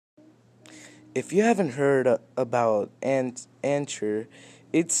If you haven't heard about Anchor,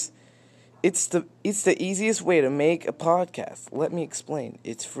 it's it's the easiest way to make a podcast. Let me explain.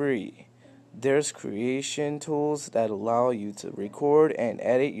 It's free. There's creation tools that allow you to record and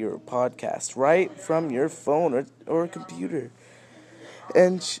edit your podcast right from your phone or computer.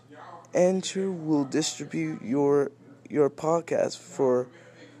 And Anchor will distribute your podcast for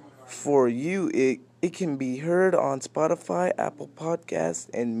you. It can be heard on Spotify, Apple Podcasts,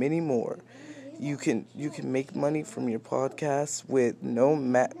 and many more. You can make money from your podcast with no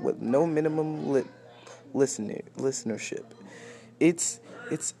minimum listenership. It's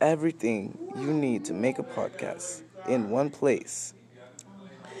everything you need to make a podcast in one place.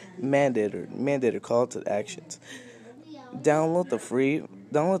 Mandated call to actions. Download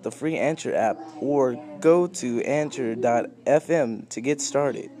the free Anchor app or go to anchor.fm to get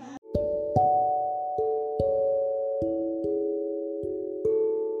started.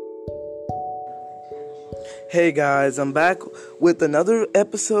 Hey guys, I'm back with another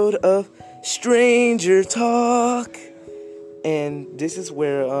episode of Stranger Talk. And this is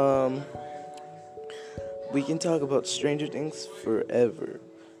where we can talk about Stranger Things forever.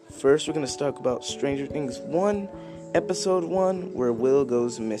 First, we're going to talk about Stranger Things 1, Episode 1, where Will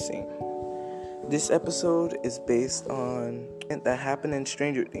goes missing. This episode is based on that happened in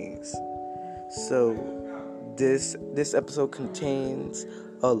Stranger Things. So, this episode contains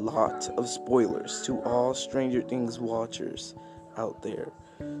a lot of spoilers to all Stranger Things watchers out there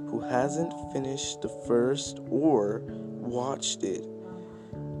who hasn't finished the first or watched it.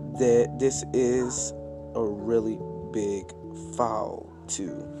 That this is a really big foul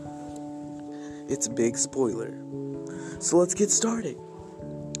too. It's a big spoiler. So let's get started.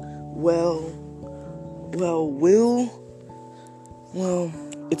 Well,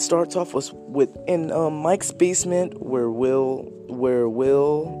 it starts off with in Mike's basement where Will,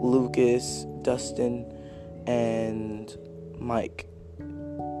 Lucas, Dustin, and Mike.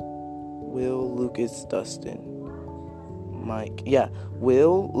 Will, Lucas, Dustin, Mike. Yeah,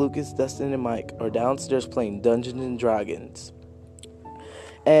 Will, Lucas, Dustin, and Mike are downstairs playing Dungeons and Dragons.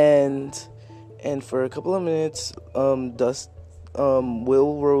 And for a couple of minutes, Will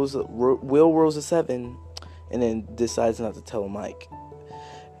rolls a 7, and then decides not to tell Mike.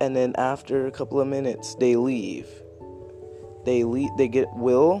 And then after a couple of minutes, they leave.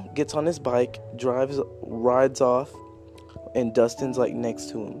 Will gets on his bike, rides off, and Dustin's like next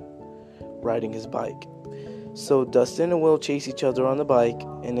to him, riding his bike. So Dustin and Will chase each other on the bike,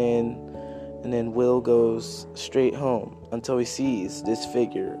 and then Will goes straight home until he sees this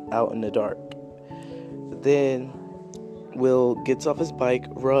figure out in the dark. Then Will gets off his bike,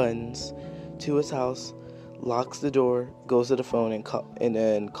 runs to his house, locks the door, goes to the phone, and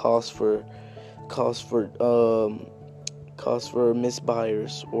then calls for Miss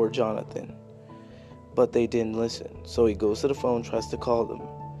Byers or Jonathan. But they didn't listen. So he goes to the phone, tries to call them,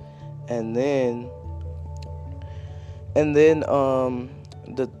 and then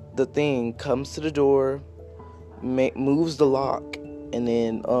the thing comes to the door, moves the lock, and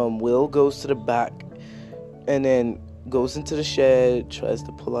then Will goes to the back, and then goes into the shed, tries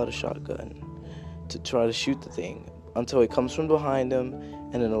to pull out a shotgun to try to shoot the thing until it comes from behind him,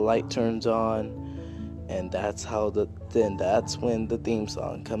 and then the light turns on, and that's when the theme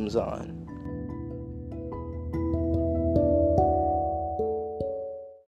song comes on.